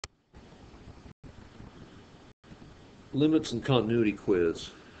Limits and continuity quiz.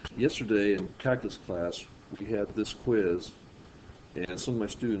 Yesterday in calculus class, we had this quiz, and some of my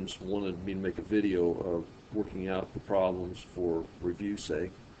students wanted me to make a video of working out the problems for review's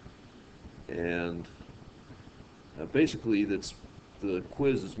sake. And basically, the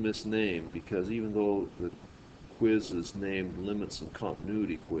quiz is misnamed because even though the quiz is named Limits and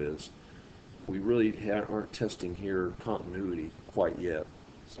Continuity Quiz, we really aren't testing here continuity quite yet.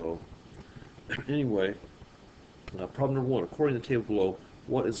 So anyway, problem number one, according to the table below,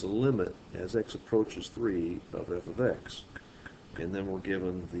 what is the limit as x approaches 3 of f of x? And then we're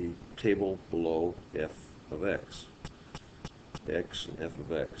given the table below f of x and f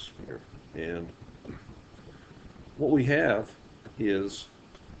of x here. And what we have is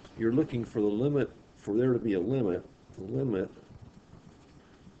you're looking for the limit, for there to be a limit, the limit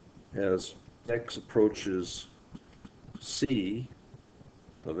as x approaches c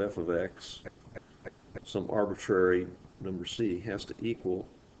of f of x, some arbitrary number c, has to equal,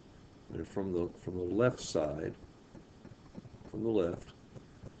 and from the left side, from the left,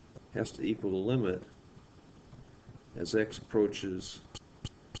 has to equal the limit as x approaches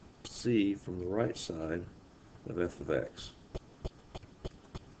c from the right side of f of x.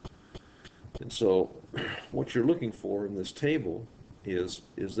 And so what you're looking for in this table is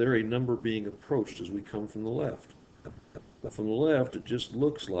there a number being approached as we come from the left? Now from the left, it just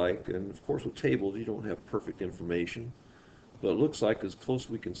looks like, and of course with tables you don't have perfect information, but it looks like as close as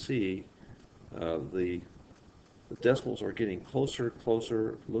we can see, the decimals are getting closer,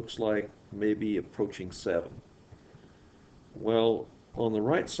 looks like maybe approaching 7. Well, on the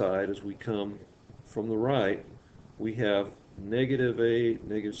right side, as we come from the right, we have -8,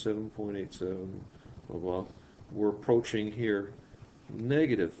 -7.87, blah, blah. We're approaching here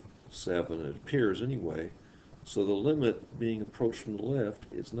 -7, it appears anyway. So the limit being approached from the left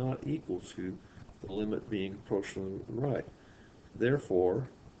is not equal to the limit being approached from the right. Therefore,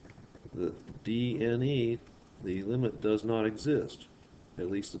 the DNE, the limit does not exist,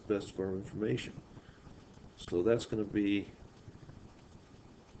 at least to the best of our information. So that's going to be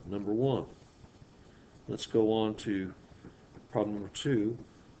number 1. Let's go on to problem number 2.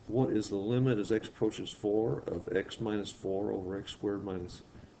 What is the limit as x approaches 4 of x minus 4 over x squared minus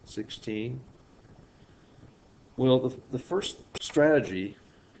 16? Well, the first strategy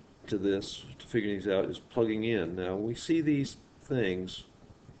to this, to figuring these out, is plugging in. Now, when we see these things,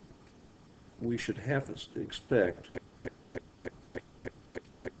 we should have to expect,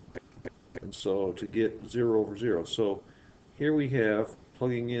 and so to get 0 over 0. So here we have,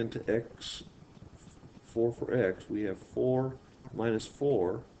 plugging into x, 4 for x, we have 4 minus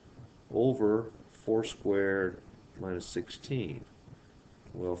 4 over 4 squared minus 16.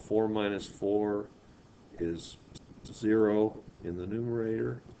 Well, 4 minus 4 is 0 in the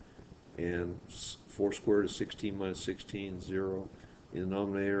numerator, and 4 squared is 16 minus 16, 0 in the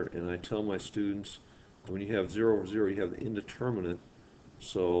denominator. And I tell my students, when you have 0 over 0, you have the indeterminate,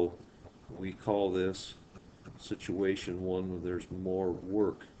 so we call this situation one where there's more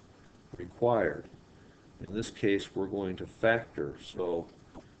work required. In this case, we're going to factor, so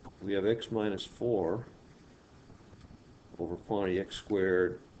we have x minus 4 over quantity x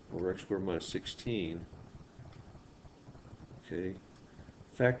squared over x squared minus 16. Okay,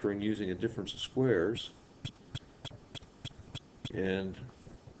 factoring using a difference of squares, and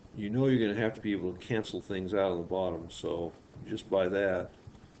you know you're going to have to be able to cancel things out on the bottom, so just by that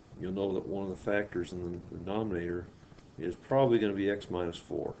you'll know that one of the factors in the denominator is probably going to be x minus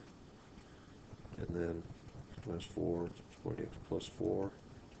 4, and then x minus 4 is going to x plus 4,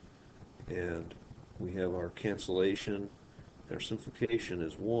 and we have our cancellation. Our simplification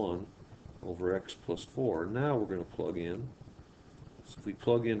is 1 over x plus 4. Now we're going to plug in. So if we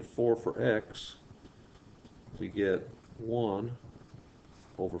plug in 4 for x, we get 1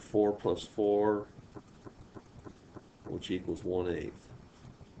 over 4 plus 4, which equals 1/8.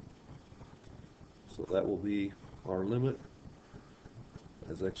 So that will be our limit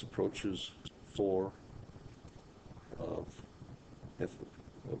as x approaches 4 of f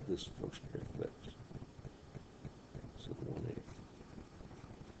of this function here, f of x. So 1/8.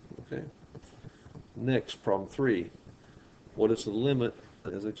 Okay. Next, problem 3. What is the limit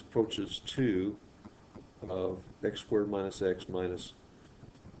as x approaches 2 of x squared minus x minus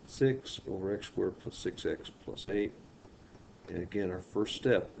 6 over x squared plus 6x plus 8? And again, our first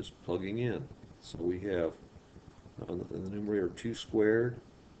step is plugging in. So we have in the numerator 2 squared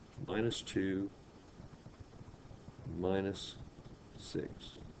minus 2 minus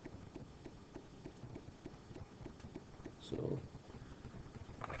 6. So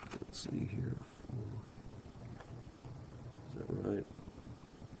let's see here. Is that right?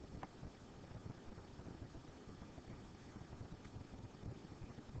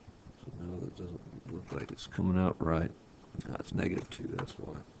 right. It's coming out right. It's negative 2, that's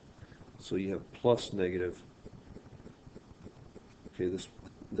why. So you have plus negative, okay, this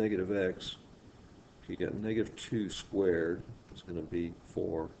negative x, you got negative 2 squared, it's going to be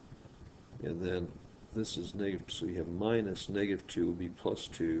 4, and then this is negative, so you have minus negative 2 will be plus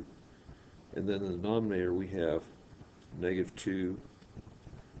 2, and then in the denominator we have negative 2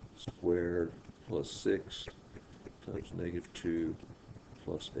 squared plus 6 times negative 2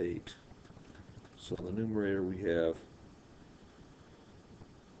 plus 8. So in the numerator we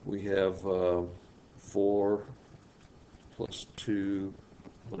have 4 plus 2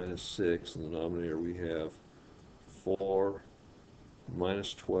 minus 6. In the denominator we have 4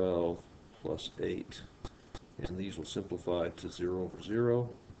 minus 12 plus 8. And these will simplify to 0 over 0.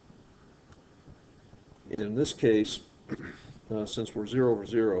 And in this case, since we're 0 over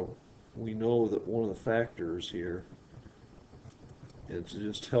 0, we know that one of the factors here, and to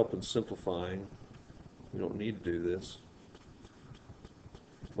just help in simplifying, we don't need to do this,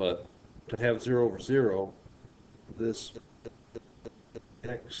 but to have 0 over 0, this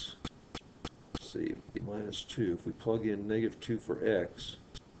x, let's see, minus 2, if we plug in negative 2 for x,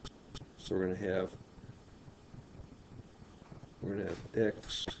 so we're going to have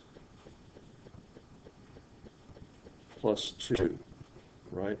x plus 2,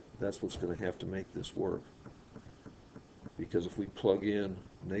 right? That's what's going to have to make this work. Because if we plug in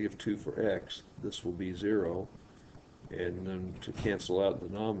negative 2 for x, this will be 0. And then to cancel out the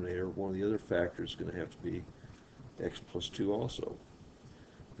denominator, one of the other factors is going to have to be x plus 2 also.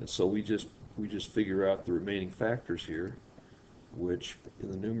 And so we just figure out the remaining factors here, which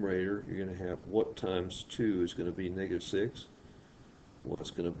in the numerator you're going to have what times 2 is going to be negative 6, what's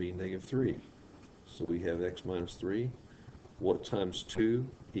going to be negative 3. So we have x minus 3. What times 2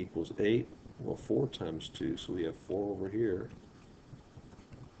 equals 8? Well, 4 times 2, so we have 4 over here.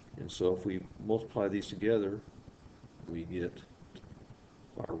 And so if we multiply these together, we get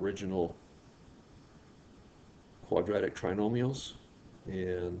our original quadratic trinomials,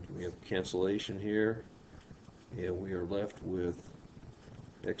 and we have cancellation here, and we are left with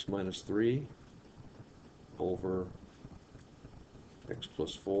x minus 3 over x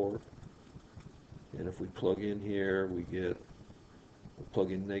plus 4. And if we plug in here, we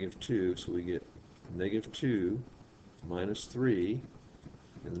plug in negative 2, so we get negative 2 minus 3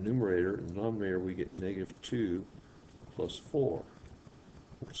 in the numerator. In the denominator, we get negative 2 plus 4,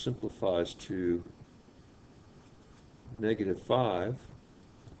 which simplifies to negative 5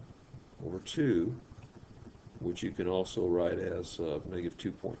 over 2, which you can also write as negative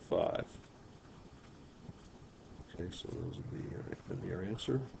 2.5. Okay, so those would be our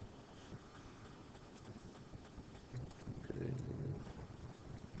answer. Okay,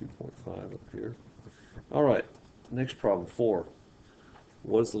 2.5 up here. All right, next problem, 4.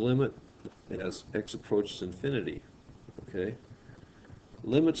 What is the limit as x approaches infinity? Okay,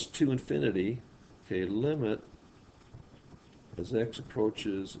 limits to infinity. Okay, limit as x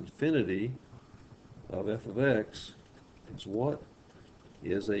approaches infinity of f of x is what?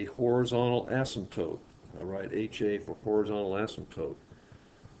 Is a horizontal asymptote. I write HA for horizontal asymptote.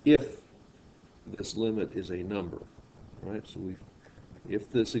 If this limit is a number, right? So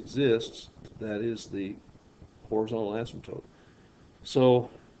if this exists, that is the horizontal asymptote. So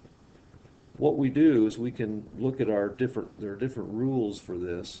what we do is we can look at there are different rules for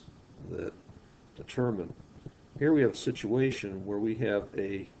this that determine. Here we have a situation where we have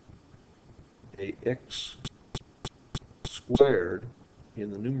a x squared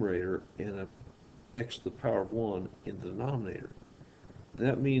in the numerator and a x to the power of 1 in the denominator.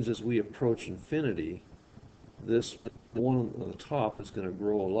 That means as we approach infinity, this one on the top is going to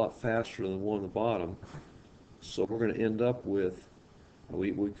grow a lot faster than the one on the bottom. So we're going to end up with,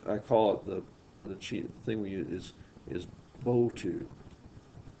 I call it the thing we use is bow-tube.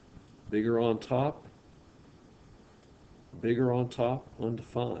 Bigger on top,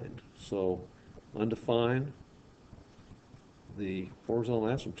 undefined. So undefined, the horizontal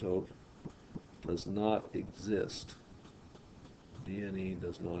asymptote does not exist. DNE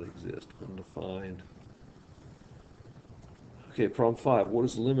does not exist. Undefined. Okay, problem 5. What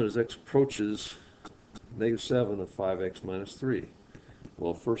is the limit as x approaches negative 7 of 5x minus 3?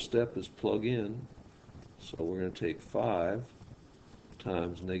 Well, first step is plug in. So we're going to take 5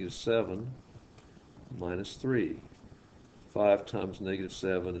 times negative 7 minus 3. 5 times negative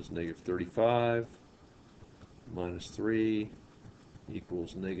 7 is negative 35. Minus 3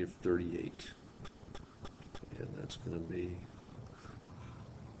 equals negative 38. And that's going to be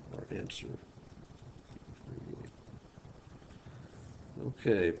our answer.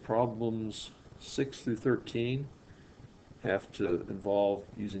 Okay, problems 6 through 13 have to involve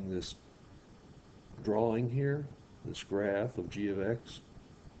using this drawing here, this graph of g of x,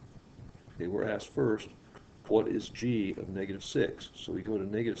 okay, we're asked first, what is g of negative 6? So we go to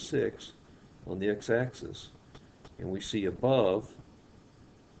negative 6 on the x-axis, and we see above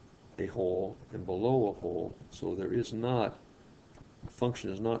a hole and below a hole, so there is not, the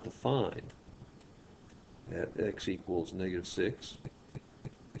function is not defined at x equals negative 6,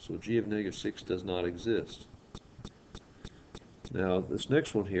 so g of negative 6 does not exist. Now this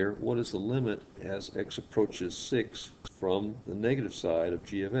next one here, what is the limit as x approaches 6 from the negative side of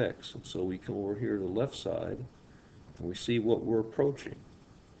g of x? And so we come over here to the left side, and we see what we're approaching.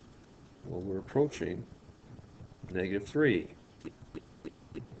 Well, we're approaching negative 3,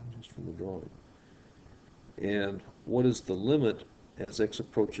 just from the drawing. And what is the limit as x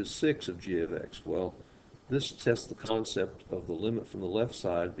approaches 6 of g of x? Well, this tests the concept of the limit from the left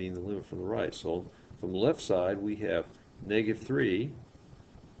side being the limit from the right. So from the left side, we have negative 3,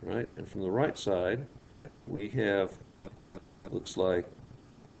 right? And from the right side, we have, looks like,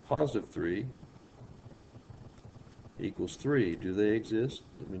 positive 3 equals 3. Do they exist?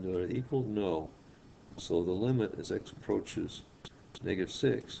 I mean, are they equal? No. So the limit as x approaches negative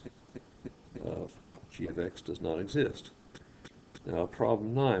 6 of g of x does not exist. Now,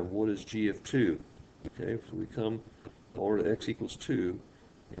 problem 9, what is g of 2? Okay, so we come over to x equals 2,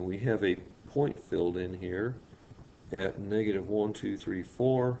 and we have a point filled in here at negative 1, 2, 3,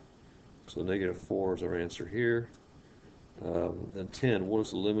 4. So negative 4 is our answer here. Then 10, what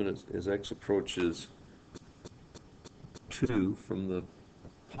is the limit as x approaches 2 from the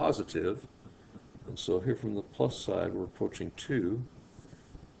positive? And so here from the plus side, we're approaching 2.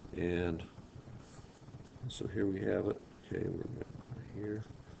 And so here we have it. Okay, we're here.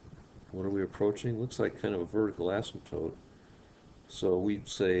 What are we approaching? Looks like kind of a vertical asymptote. So we'd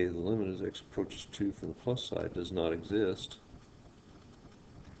say the limit as x approaches 2 from the plus side does not exist.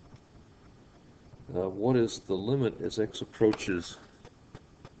 What is the limit as x approaches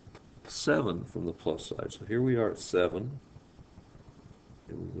 7 from the plus side? So here we are at 7.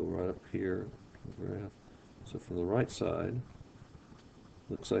 And we go right up here to the graph. So from the right side,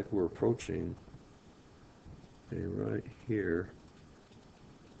 looks like we're approaching right here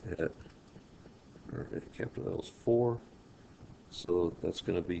at capital L is 4. So that's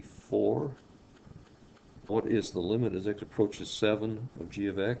going to be 4. What is the limit as x approaches 7 of g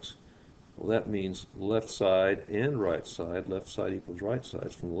of x? Well, that means left side and right side. Left side equals right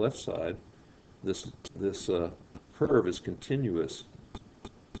side. From the left side, this curve is continuous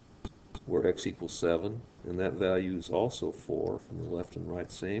where x equals 7, and that value is also 4 from the left and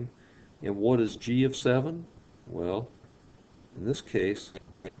right same. And what is g of 7? Well, in this case,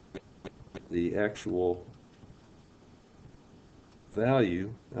 the actual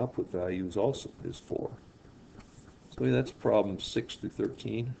value, output value, is 4. So that's problem 6 through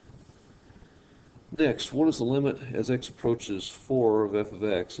 13. Next, what is the limit as x approaches 4 of f of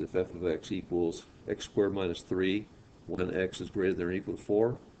x if f of x equals x squared minus 3 when x is greater than or equal to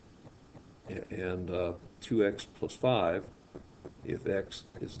 4, and 2x plus 5 if x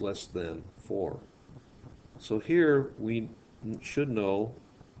is less than 4. So here we should know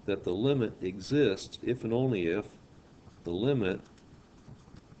that the limit exists if and only if the limit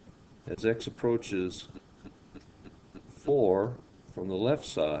as x approaches 4 from the left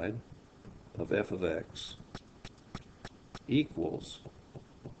side of f of x equals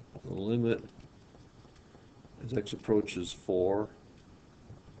the limit as x approaches 4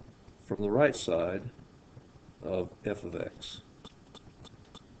 from the right side of f of x.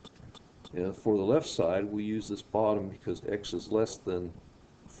 And for the left side, we use this bottom because x is less than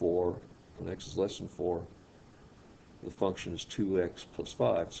 4. When x is less than 4, the function is 2x plus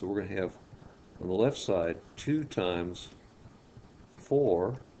 5. So we're going to have on the left side 2 times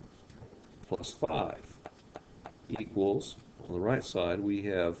 4 plus 5 equals, on the right side we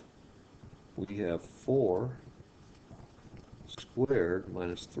have 4 squared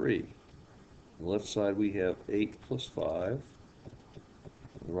minus 3. On the left side we have 8 plus 5. On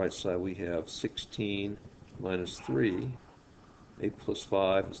the right side we have 16 minus 3. 8 plus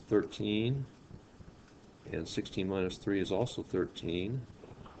 5 is 13. And 16 minus 3 is also 13.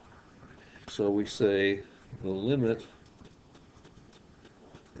 So we say the limit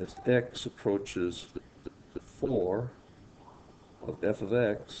as x approaches 4 of f of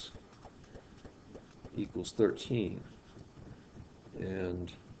x equals 13.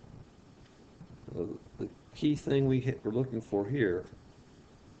 And the key thing we're looking for here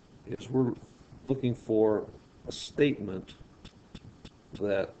is we're looking for a statement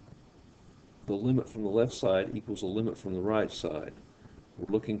that the limit from the left side equals the limit from the right side.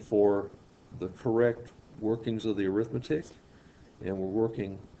 We're looking for the correct workings of the arithmetic, and we're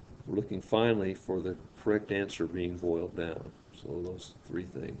we're looking finally for the correct answer being boiled down. So those three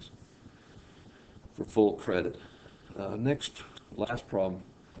things for full credit. Last problem,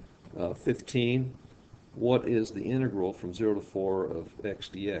 15. What is the integral from 0 to 4 of x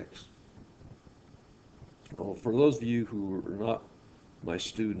dx? Well, for those of you who are not my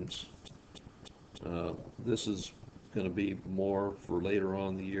students, this is going to be more for later on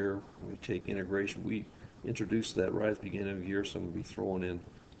in the year. We take integration. We introduced that right at the beginning of the year, so I'm going to be throwing in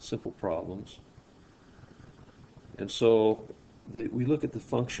simple problems. And so we look at the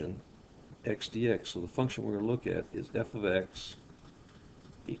function x dx. So the function we're going to look at is f of x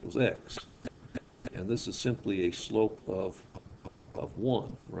equals x. And this is simply a slope of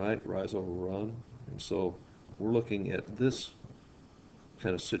 1, right? Rise over run. And so we're looking at this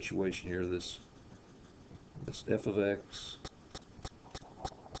kind of situation here, this f of x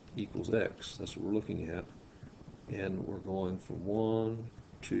equals x. That's what we're looking at. And we're going from 1,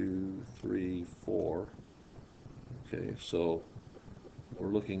 2, 3, 4. Okay, so we're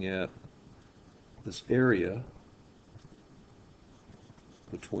looking at this area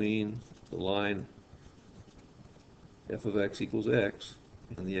between the line f of x equals x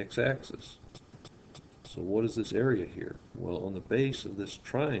and the x-axis. So what is this area here? Well, on the base of this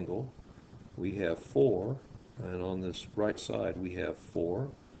triangle, we have 4, and on this right side, we have 4.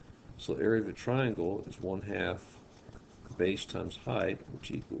 So the area of a triangle is 1/2 base times height,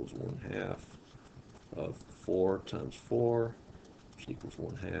 which equals 1/2 of 4 times 4, which equals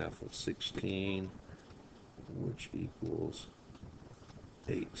 1/2 of 16, which equals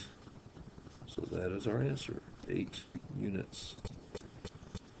 8. So that is our answer, 8 units.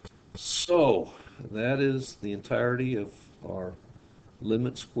 So that is the entirety of our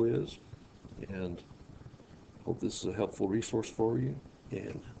limits quiz, and hope this is a helpful resource for you,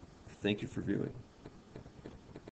 and thank you for viewing.